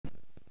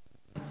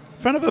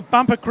front of a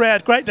bumper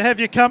crowd. Great to have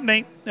your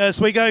company as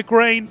we go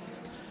green.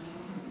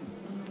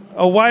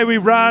 Away we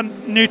run.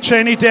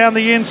 Nuccini down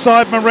the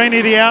inside,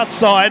 Marini the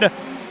outside.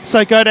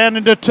 So go down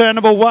into turn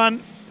number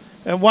 1.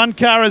 And one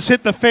car has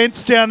hit the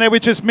fence down there,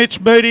 which is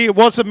Mitch Moody. It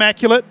was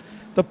immaculate.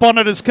 The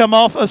bonnet has come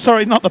off.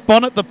 Sorry, not the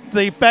bonnet.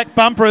 The back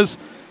bumper has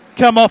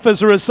come off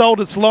as a result.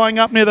 It's lying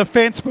up near the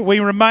fence, but we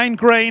remain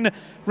green.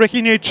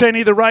 Ricky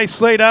Nuccini, the race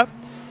leader.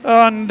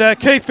 And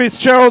Keith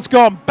Fitzgerald's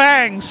gone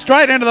bang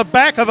straight into the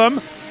back of them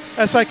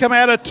as they come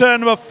out of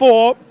turn number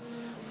 4.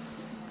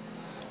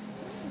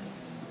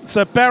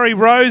 So Barry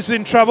Rose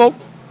in trouble.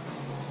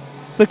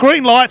 The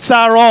green lights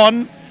are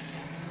on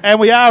and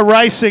we are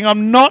racing.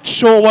 I'm not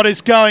sure what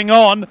is going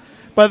on,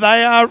 but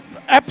they are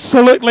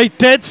absolutely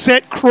dead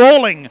set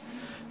crawling.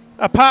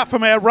 Apart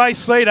from our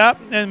race leader,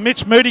 and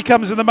Mitch Moody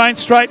comes in the main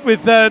straight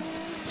with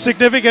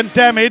significant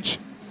damage.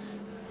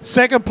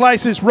 Second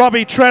place is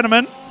Robbie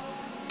Treneman.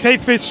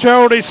 Keith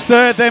Fitzgerald is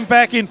third. Then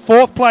back in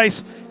fourth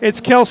place,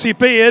 it's Kelsey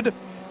Beard.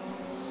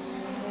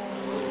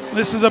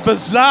 This is a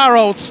bizarre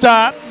old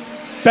start.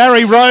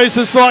 Barry Rose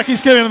is like he's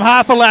giving them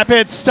half a lap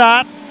head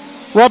start.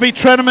 Robbie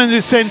Treneman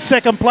is in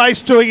second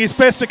place, doing his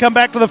best to come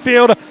back to the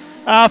field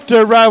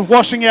after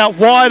washing out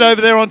wide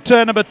over there on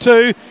turn number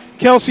 2.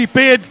 Kelsey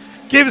Beard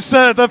gives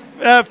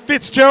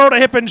Fitzgerald a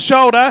hip and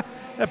shoulder.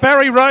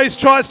 Barry Rose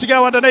tries to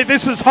go underneath.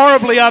 This is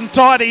horribly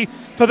untidy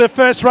for the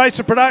first race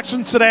of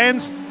production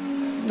sedans.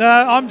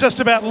 I'm just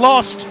about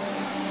lost.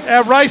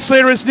 Our race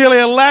leader is nearly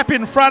a lap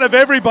in front of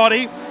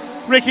everybody,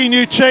 Ricky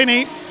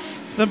Nuccini.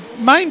 The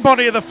main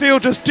body of the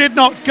field just did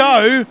not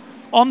go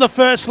on the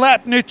first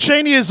lap.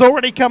 Nuccini is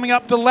already coming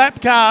up to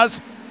lap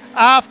cars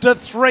after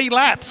 3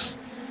 laps.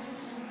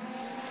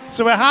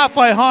 So we're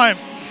halfway home.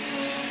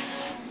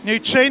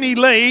 Nuccini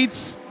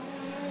leads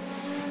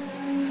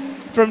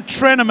from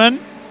Treneman.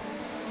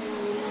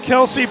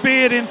 Kelsey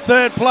Beard in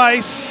third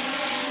place.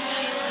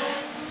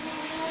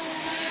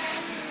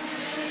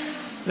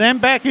 Then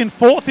back in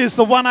fourth is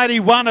the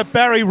 181 of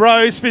Barry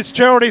Rose.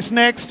 Fitzgerald is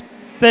next.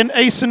 Then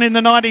Eason in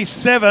the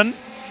 97.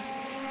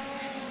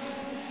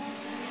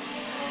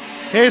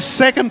 Here's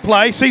second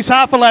place. He's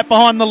half a lap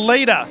behind the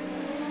leader.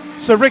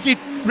 So Ricky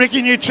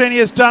Nuccini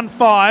has done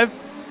 5.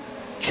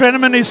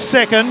 Treneman is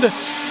second.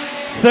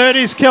 Third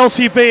is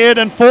Kelsey Beard.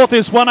 And fourth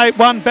is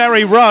 181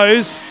 Barry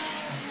Rose.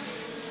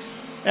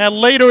 Our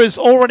leader has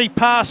already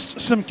passed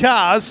some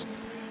cars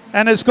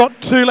and has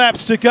got 2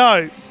 laps to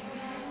go.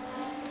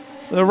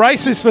 The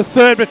race is for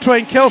third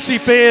between Kelsey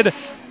Beard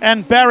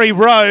and Barry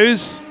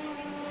Rose.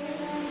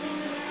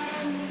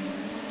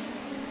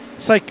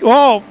 So,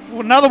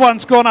 another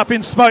one's gone up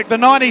in smoke. The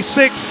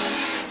 96,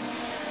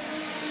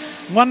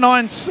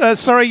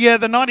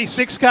 the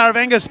 96 car of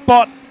Angus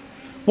Bott.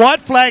 White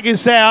flag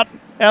is out.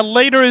 Our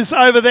leader is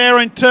over there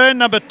in turn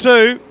number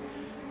 2.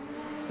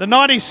 The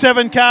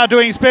 97 car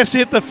doing his best to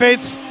hit the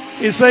fence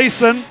is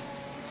Eason.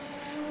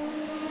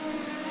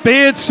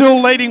 Beard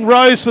still leading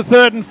Rose for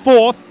third and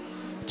fourth.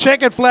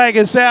 Checkered flag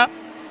is out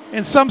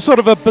in some sort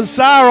of a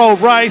bizarre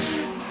old race.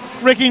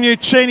 Ricky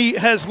Nuccini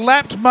has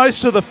lapped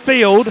most of the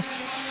field.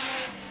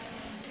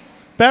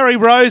 Barry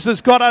Rose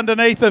has got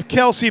underneath of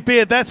Kelsey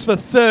Beard. That's for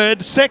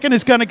third. Second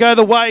is going to go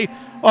the way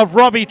of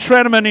Robbie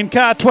Treneman in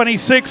car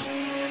 26.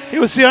 It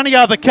was the only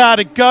other car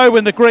to go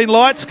when the green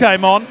lights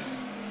came on.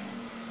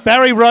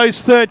 Barry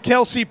Rose third,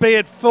 Kelsey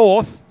Beard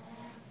fourth.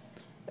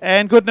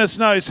 And goodness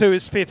knows who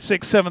is fifth,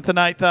 sixth, seventh and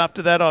eighth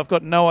after that. I've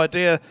got no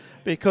idea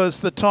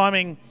because the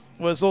timing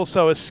was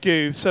also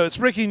askew. So it's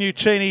Ricky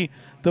Nuccini,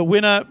 the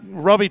winner,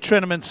 Robbie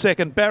Treneman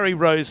second, Barry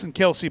Rose and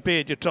Kelsey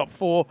Beard, your top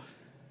 4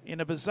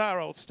 in a bizarre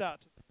old start.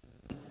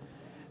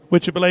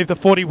 Would you believe the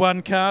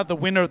 41 car, the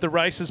winner of the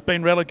race, has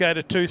been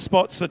relegated 2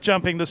 spots for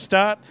jumping the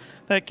start?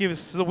 That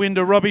gives the win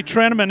to Robbie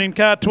Treneman in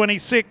car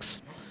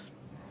 26.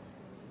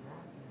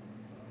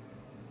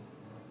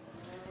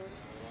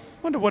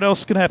 Wonder what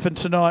else can happen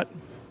tonight.